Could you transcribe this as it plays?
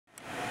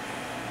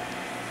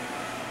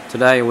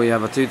Today we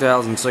have a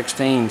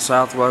 2016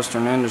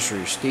 Southwestern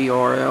Industries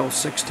TRL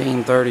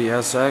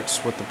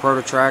 1630SX with the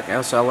ProtoTrak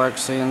SLX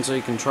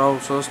Cnc control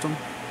system.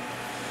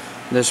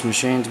 This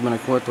machine's been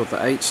equipped with an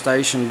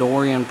 8-station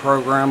Dorian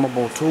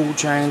programmable tool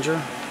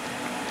changer.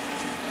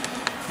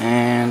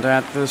 And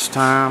at this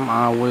time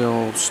I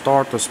will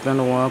start the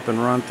spindle up and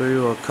run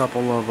through a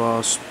couple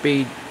of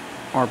speed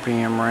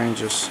RPM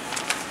ranges.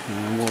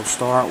 And we'll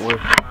start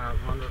with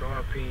 500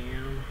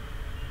 RPM.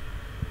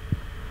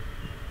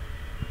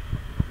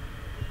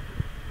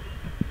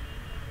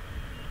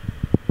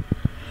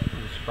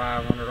 It's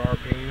 500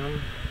 RPM.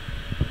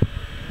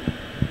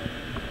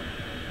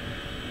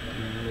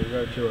 And we'll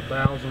go to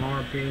 1000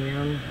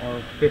 RPM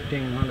or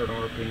 1500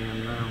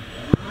 RPM now.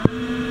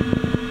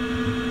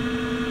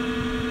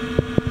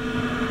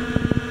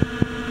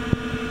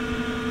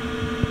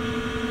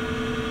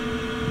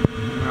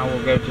 Now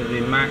we'll go to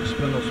the max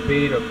spindle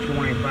speed of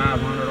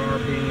 2500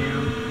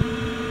 RPM.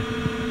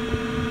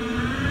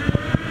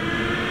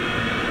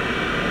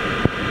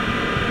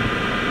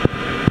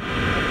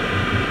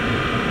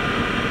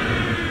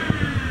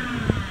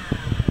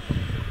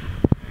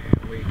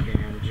 And we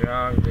can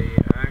jog the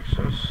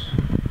axis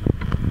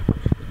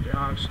with the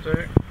jog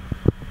stick.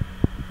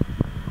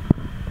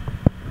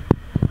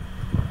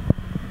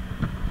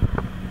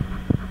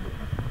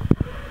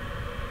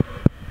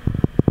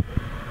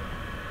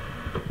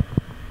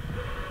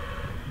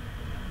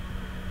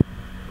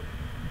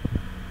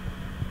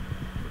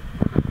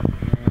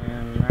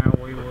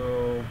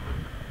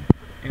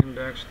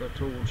 Index the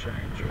tool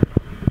changer.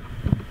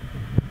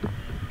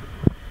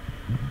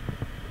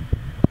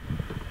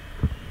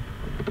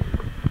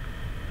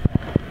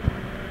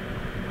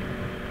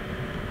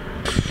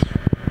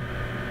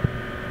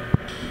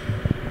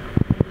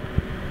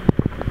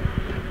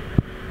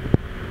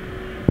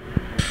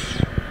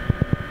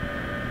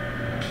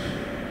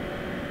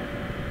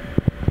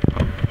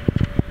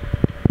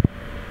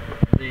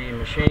 The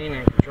machine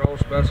and control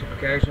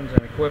specifications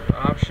and equipped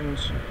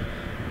options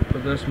for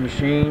this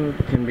machine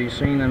can be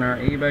seen in our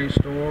eBay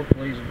store.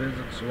 Please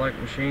visit Select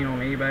Machine on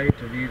eBay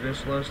to view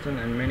this listing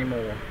and many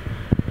more.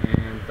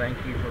 And thank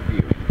you for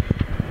viewing.